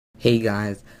Hey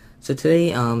guys, so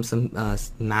today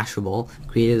Mashable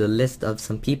created a list of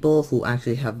some people who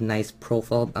actually have nice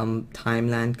profile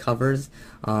timeline covers.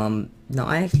 Now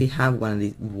I actually have one of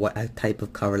these a type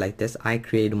of cover like this. I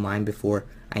created mine before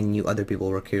I knew other people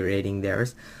were creating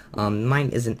theirs. Mine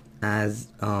isn't as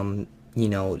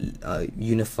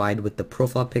unified with the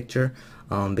profile picture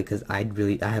because I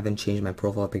haven't changed my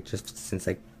profile picture since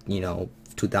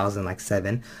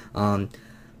 2007.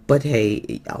 But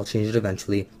hey, I'll change it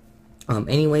eventually.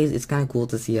 Anyways, it's kind of cool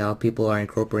to see how people are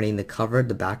incorporating the cover,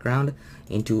 the background,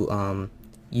 into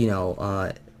you know,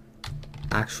 uh,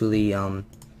 actually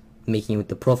making with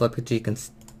the profile picture. You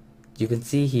can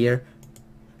see here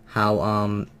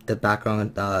how the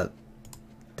background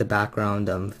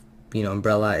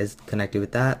umbrella is connected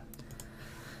with that.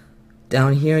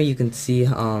 Down here you can see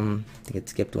I think it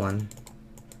skipped one.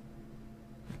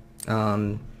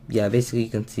 Yeah, basically you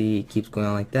can see it keeps going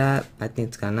on like that. I think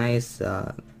it's kind of nice.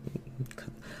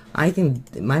 I think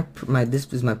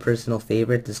this is my personal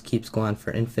favorite. This keeps going on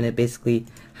for infinite. Basically,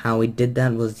 how he did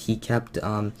that was he kept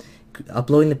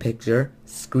uploading the picture,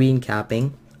 screen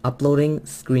capping, uploading,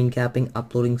 screen capping,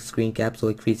 uploading, screen cap, so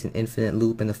it creates an infinite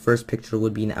loop, and the first picture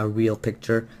would be a real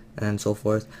picture, and so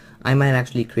forth. I might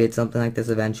actually create something like this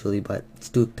eventually, but it's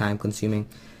too time consuming.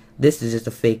 This is just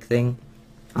a fake thing.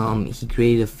 He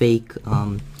created a fake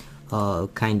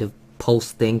kind of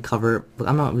post thing cover, but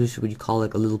I'm not really sure what you call it,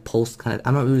 like a little post kind of.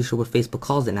 I'm not really sure what Facebook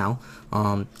calls it now.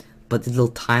 But the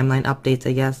little timeline updates,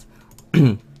 I guess.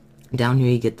 Down here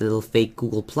you get the little fake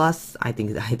Google Plus. I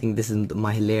think this is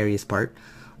my hilarious part.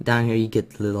 Down here you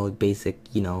get the little basic,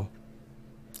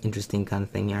 interesting kind of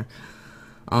thing here.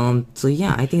 So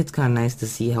yeah, I think it's kind of nice to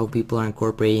see how people are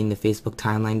incorporating the Facebook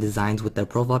timeline designs with their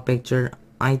profile picture.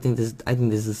 I think this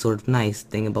is sort of nice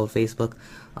thing about Facebook.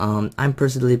 I'm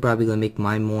personally probably gonna make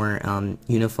mine more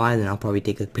unified, and I'll probably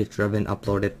take a picture of it and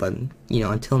upload it. But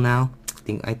until now,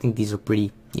 I think these are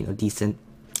pretty decent.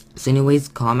 So anyways,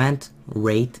 comment,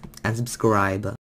 rate, and subscribe.